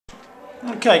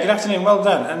Okay, good afternoon, well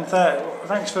done, and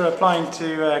thanks for applying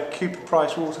to Cooper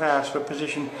Price Waterhouse for a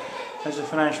position as a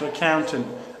financial accountant.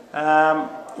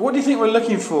 What do you think we're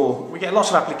looking for? We get lots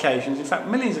of applications, in fact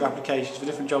millions of applications for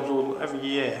different jobs every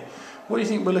year. What do you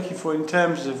think we're looking for in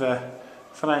terms of a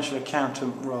financial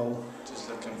accountant role? Just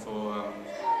looking for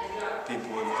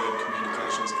people with good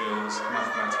communication skills,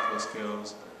 mathematical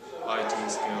skills, IT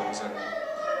skills, and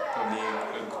probably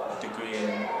a degree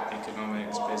in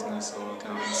economics, business or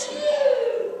accountancy.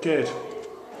 Good.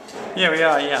 Yeah, we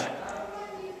are, yeah.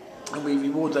 And we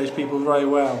reward those people very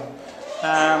well.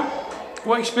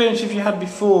 What experience have you had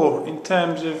before in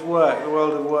terms of work, the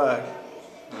world of work?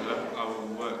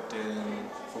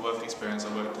 For work experience,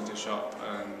 I worked in a shop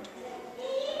and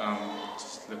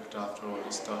just looked after all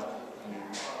the stuff. And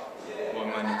what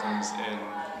money comes in,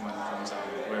 money comes out,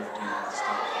 revenue and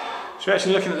stuff. So you're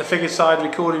actually looking at the figure side,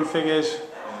 recording figures. Yeah.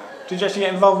 Did you actually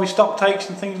get involved with stock takes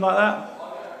and things like that?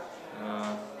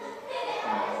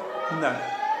 No.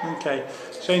 Okay.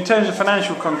 So in terms of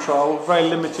financial control, very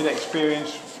limited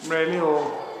experience, really, or?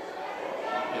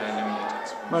 Yeah,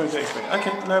 limited experience.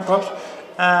 Okay, no problems.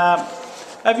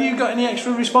 Have you got any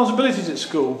extra responsibilities at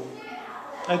school?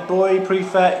 Head boy,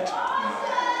 prefect?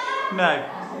 No.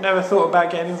 Never thought about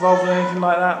getting involved in anything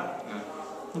like that? No.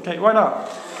 Okay, why not?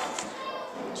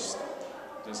 It just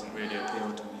doesn't really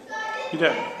appeal to me.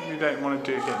 You don't want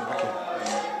to do it again? Okay.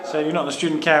 So you're not the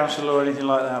student council or anything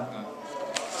like that? No.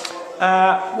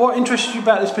 What interests you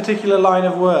about this particular line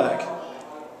of work?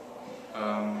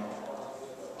 I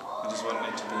just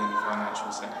wanted to be in the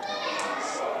financial sector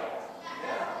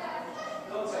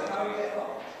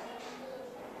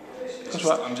because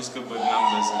I'm just good with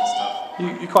numbers and stuff.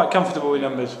 You're quite comfortable with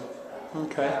numbers?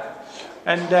 Okay.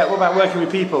 And what about working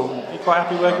with people? Are you quite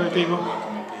happy working with people?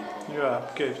 Working with people. You are,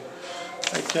 good.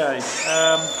 Okay.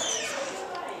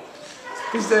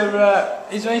 Is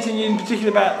there anything in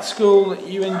particular about school that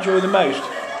you enjoy the most?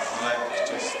 Like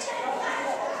just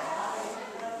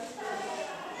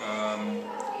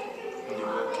really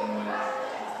working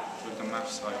with the math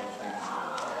side of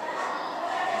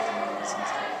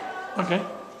things. Okay.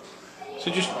 So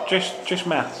just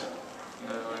maths.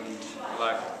 No, and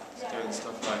like doing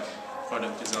stuff like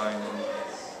product design and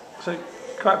So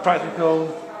quite practical,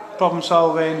 problem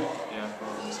solving. yeah,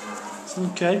 problem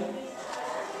solving. Okay.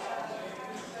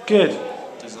 Good.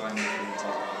 Designing things as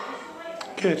well.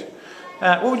 Good.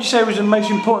 What would you say was the most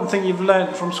important thing you've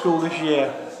learnt from school this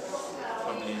year?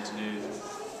 Probably to do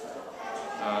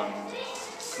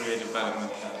career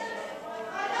development,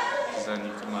 because then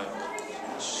you can like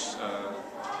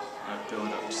build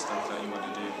up stuff that you want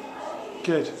to do.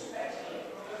 Good.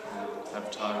 And have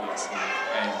targets and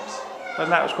aims.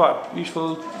 And that was quite a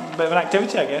useful bit of an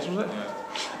activity, I guess, was it? Yeah.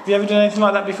 Have you ever done anything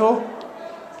like that before? No.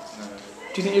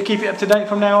 Do you think you'll keep it up to date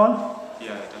from now on?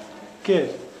 Yeah, definitely.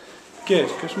 Good. Good,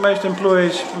 because most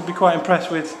employers would be quite impressed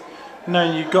with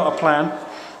knowing you've got a plan.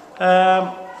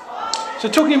 So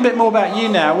talking a bit more about you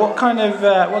now, what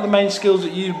are the main skills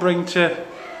that you bring to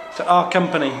our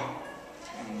company?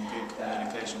 Good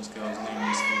communication skills,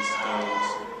 numeracy skills,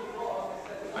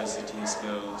 ICT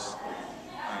skills,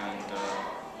 and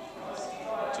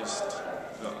just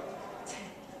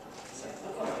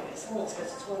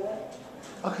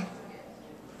Okay.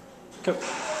 Go.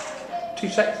 2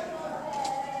 seconds.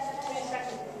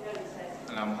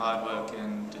 and I'm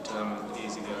hardworking, determined,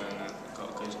 easygoing, and got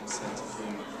a good sense of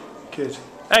humour. Good.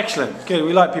 Excellent. Good.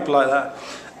 We like people like that.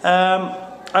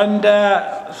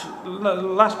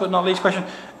 Last but not least question,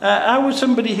 how would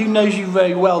somebody who knows you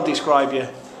very well describe you?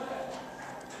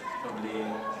 Probably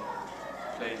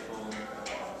playful,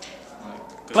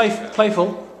 like good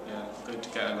Playful? Yeah, good to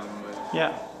get along with,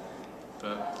 Yeah.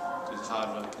 but just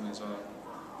hardworking as well.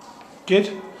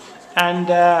 Good. And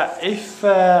if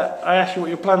I asked you what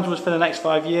your plans was for the next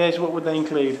 5 years, what would they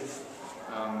include?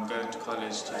 Going to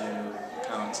college to do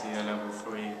accountancy at level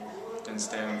 3, then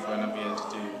stay on for another year to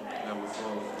do level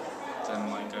 4, then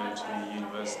might go to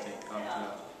university after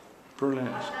that.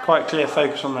 Brilliant. Quite clear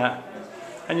focus on that.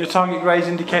 Yeah. And your target grades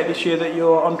indicate this year that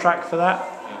you're on track for that?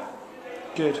 Yeah.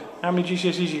 Good. How many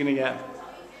GCSEs are you going to get?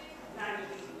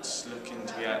 Just looking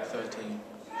to be at 13.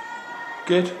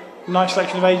 Good. Nice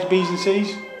selection of A's, B's and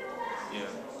C's? Yeah.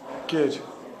 Good.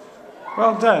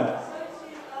 Well done.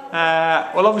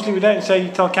 Well, obviously we don't say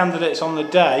you tell candidates on the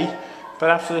day, but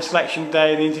after the selection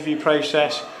day and the interview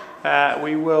process,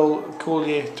 we will call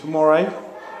you tomorrow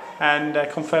and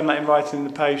confirm that invite in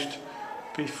the post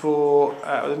before,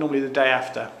 normally the day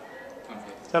after. Okay.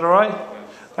 Is that alright? Yeah.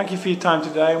 Thank you for your time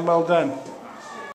today and well done.